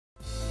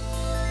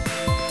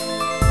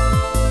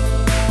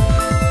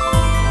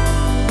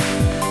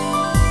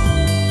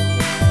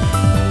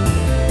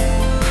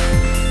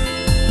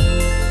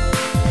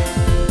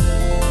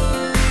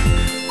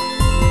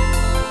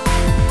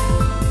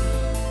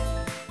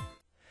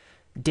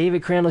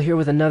David Crandall here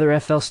with another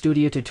FL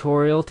Studio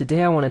tutorial.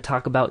 Today I want to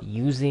talk about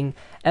using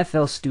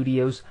FL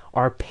Studio's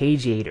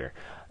Arpeggiator.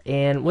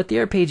 And what the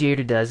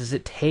Arpeggiator does is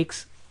it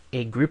takes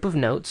a group of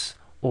notes,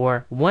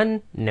 or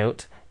one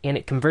note, and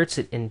it converts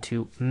it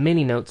into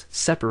many notes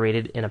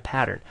separated in a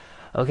pattern.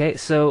 Okay,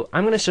 so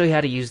I'm going to show you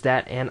how to use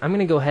that, and I'm going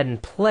to go ahead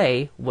and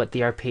play what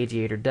the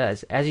Arpeggiator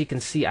does. As you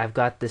can see, I've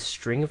got this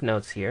string of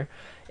notes here,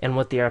 and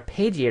what the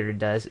Arpeggiator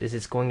does is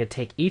it's going to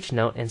take each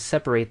note and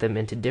separate them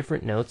into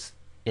different notes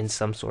in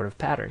some sort of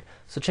pattern.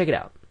 So check it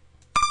out.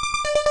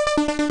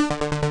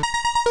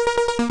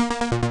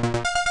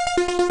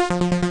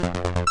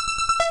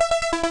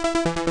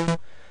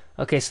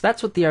 Okay, so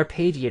that's what the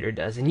Arpeggiator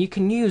does, and you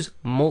can use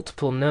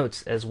multiple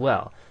notes as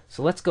well.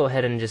 So let's go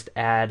ahead and just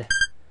add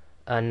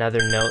another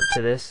note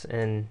to this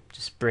and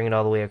just bring it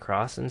all the way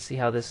across and see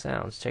how this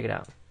sounds. Check it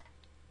out.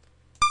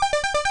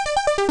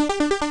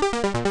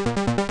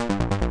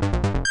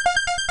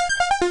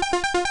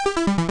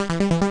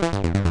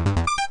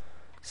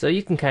 So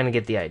you can kind of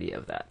get the idea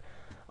of that.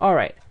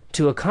 Alright,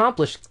 to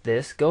accomplish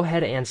this, go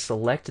ahead and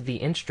select the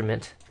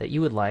instrument that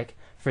you would like.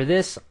 For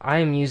this, I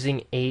am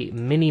using a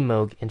mini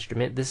moog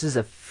instrument. This is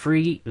a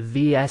free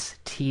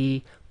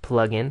VST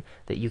plugin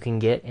that you can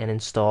get and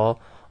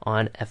install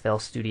on FL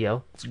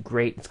Studio. It's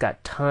great. It's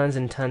got tons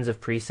and tons of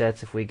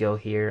presets. If we go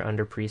here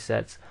under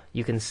presets,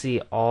 you can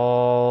see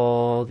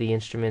all the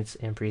instruments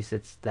and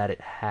presets that it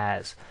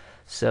has.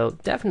 So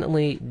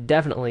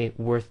definitely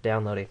worth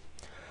downloading.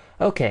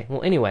 Okay,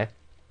 well anyway,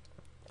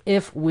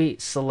 if we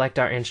select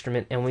our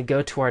instrument and we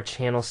go to our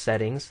channel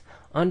settings,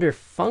 under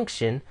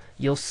function,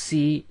 you'll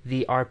see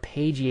the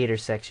Arpeggiator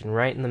section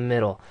right in the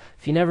middle.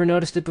 If you never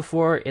noticed it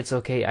before, it's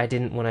okay. I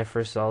didn't when I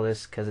first saw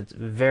this because it's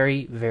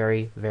very,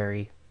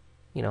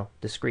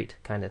 discreet,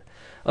 kind of.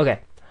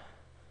 Okay,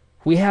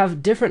 we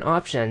have different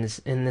options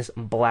in this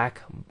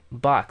black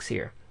box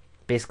here.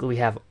 Basically, we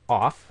have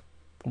off,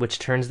 which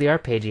turns the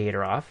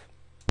Arpeggiator off.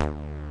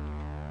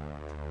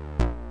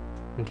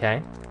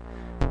 Okay,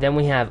 then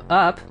we have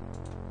up,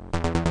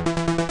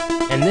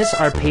 and this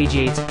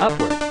arpeggiates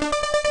upward.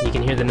 You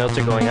can hear the notes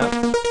are going up.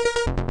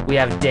 We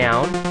have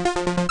down.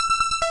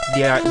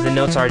 The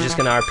notes are just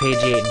going to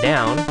arpeggiate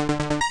down.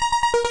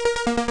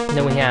 And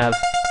then we have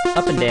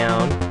up and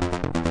down.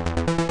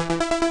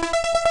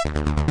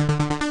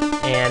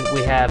 And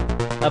we have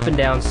up and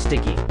down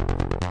sticky.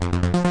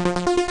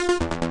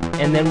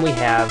 And then we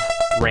have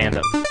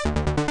random.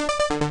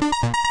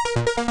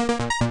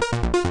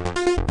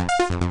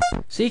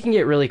 So you can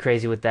get really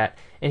crazy with that.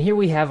 And here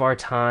we have our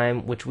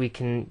time, which we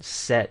can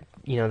set,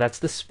 that's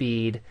the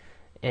speed.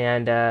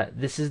 And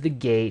this is the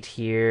gate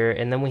here.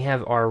 And then we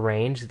have our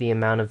range, the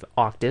amount of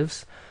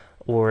octaves,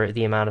 or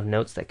the amount of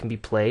notes that can be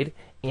played.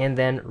 And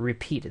then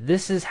repeat.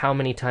 This is how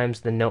many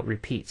times the note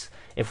repeats.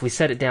 If we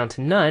set it down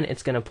to none,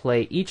 it's going to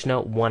play each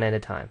note one at a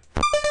time.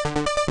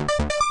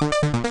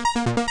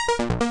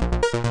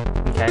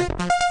 Okay?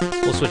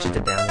 We'll switch it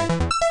to down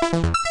there.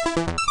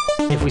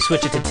 If we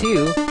switch it to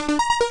 2,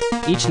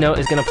 each note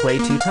is going to play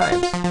 2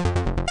 times.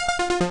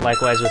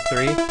 Likewise with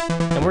 3,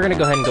 and we're going to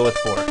go ahead and go with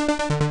 4.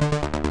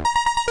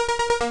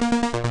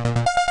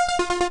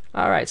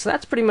 Alright, so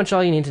that's pretty much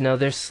all you need to know.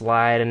 There's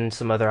slide and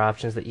some other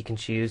options that you can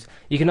choose.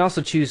 You can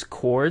also choose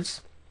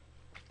chords.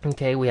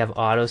 Okay, we have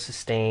auto,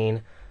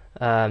 sustain,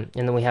 and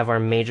then we have our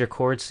major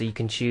chords, so you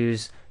can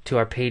choose to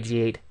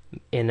arpeggiate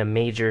in a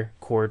major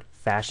chord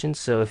fashion.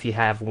 So if you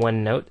have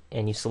one note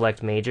and you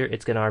select major,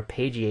 it's going to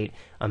arpeggiate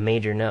a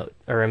major note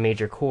or a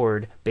major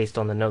chord based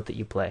on the note that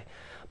you play.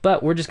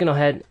 But we're just going to go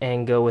ahead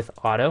and go with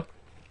auto,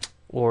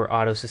 or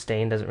auto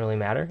sustain, doesn't really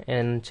matter,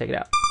 and check it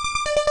out.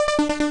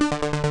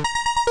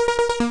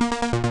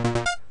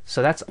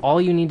 So that's all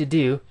you need to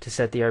do to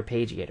set the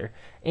Arpeggiator.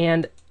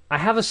 And I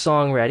have a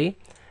song ready,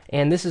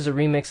 and this is a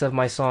remix of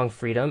my song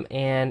Freedom,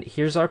 and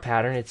here's our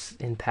pattern. It's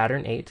in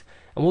pattern 8,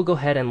 and we'll go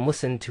ahead and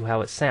listen to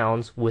how it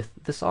sounds with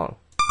the song.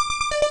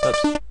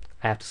 Oops,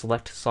 I have to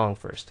select song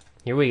first.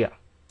 Here we go.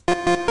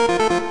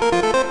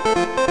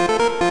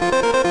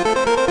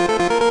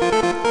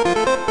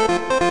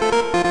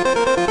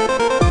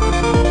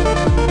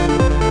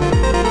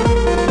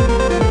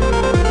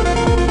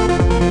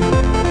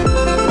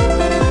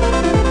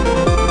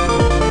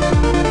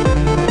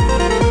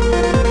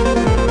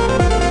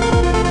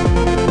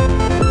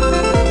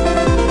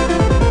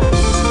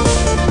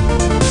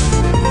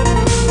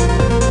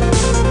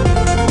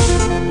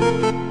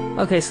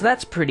 Okay, so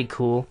that's pretty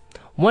cool.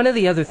 One of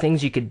the other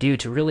things you could do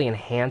to really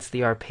enhance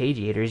the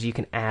Arpeggiator is you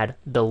can add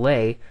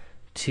delay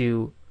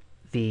to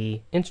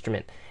the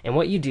instrument. And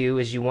what you do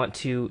is you want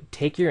to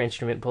take your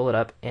instrument, pull it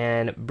up,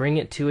 and bring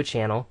it to a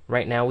channel.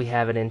 Right now we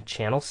have it in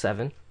channel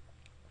 7.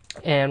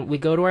 And we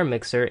go to our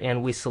mixer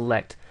and we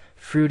select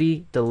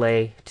Fruity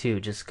Delay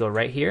 2. Just go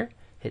right here,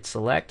 hit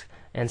select,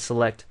 and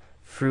select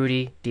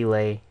Fruity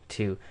Delay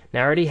 2.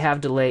 Now I already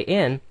have delay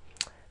in,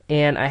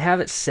 and I have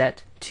it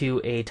set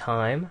to a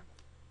time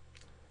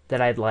that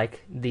I'd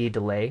like the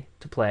delay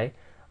to play.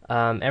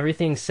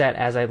 Everything's set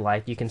as I'd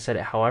like. You can set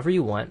it however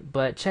you want,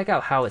 but check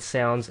out how it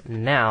sounds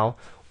now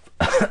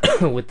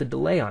with the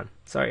delay on.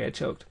 Sorry, I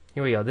choked.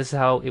 Here we go. This is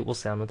how it will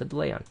sound with the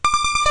delay on.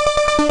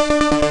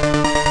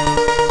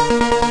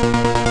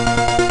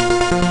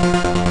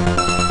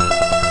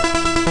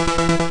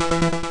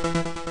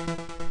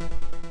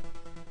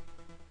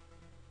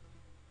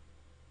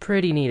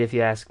 Pretty neat if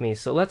you ask me,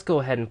 so let's go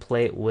ahead and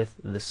play it with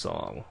the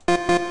song.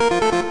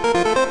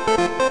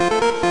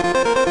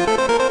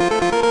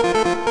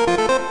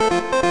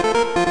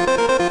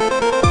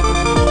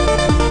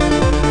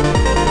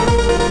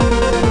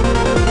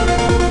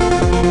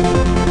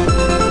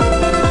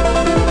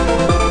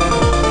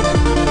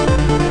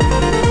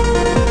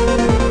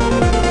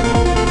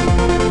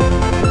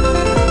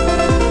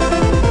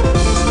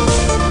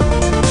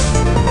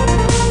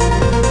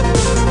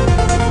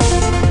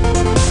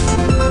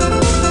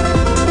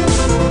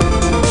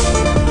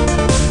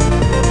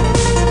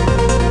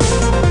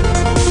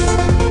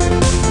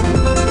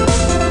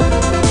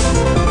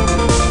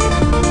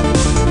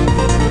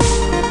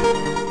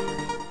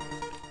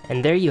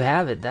 And there you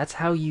have it. That's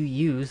how you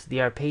use the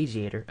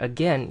arpeggiator.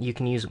 Again, you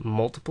can use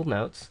multiple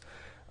notes,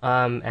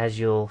 as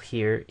you'll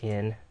hear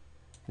in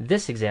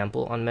this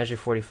example. On measure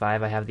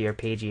 45, I have the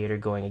arpeggiator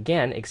going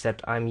again,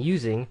 except I'm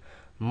using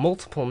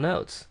multiple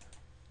notes,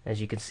 as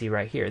you can see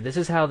right here. This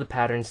is how the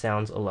pattern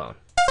sounds alone.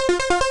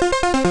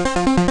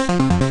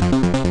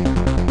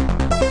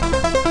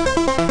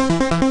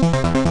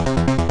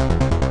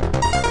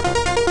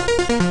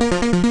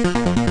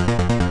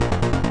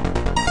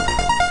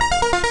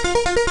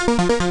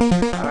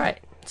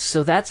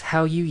 So that's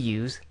how you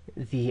use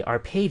the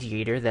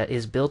arpeggiator that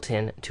is built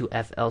in to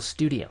FL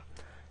Studio.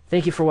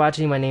 Thank you for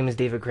watching. My name is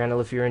David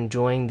Crandall. If you're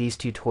enjoying these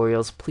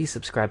tutorials, please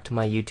subscribe to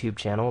my YouTube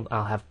channel.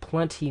 I'll have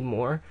plenty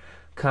more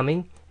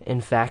coming.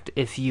 In fact,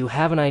 if you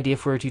have an idea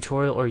for a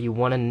tutorial or you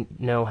want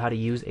to know how to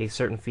use a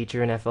certain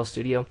feature in FL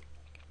Studio,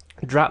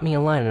 drop me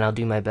a line and I'll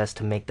do my best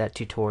to make that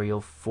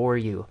tutorial for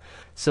you.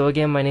 So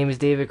again, my name is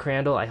David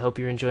Crandall. I hope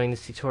you're enjoying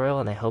this tutorial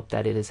and I hope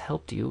that it has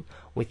helped you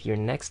with your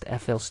next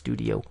FL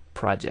Studio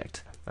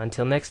project.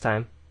 Until next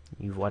time,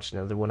 you've watched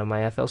another one of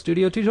my FL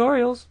Studio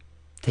tutorials.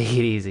 Take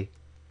it easy.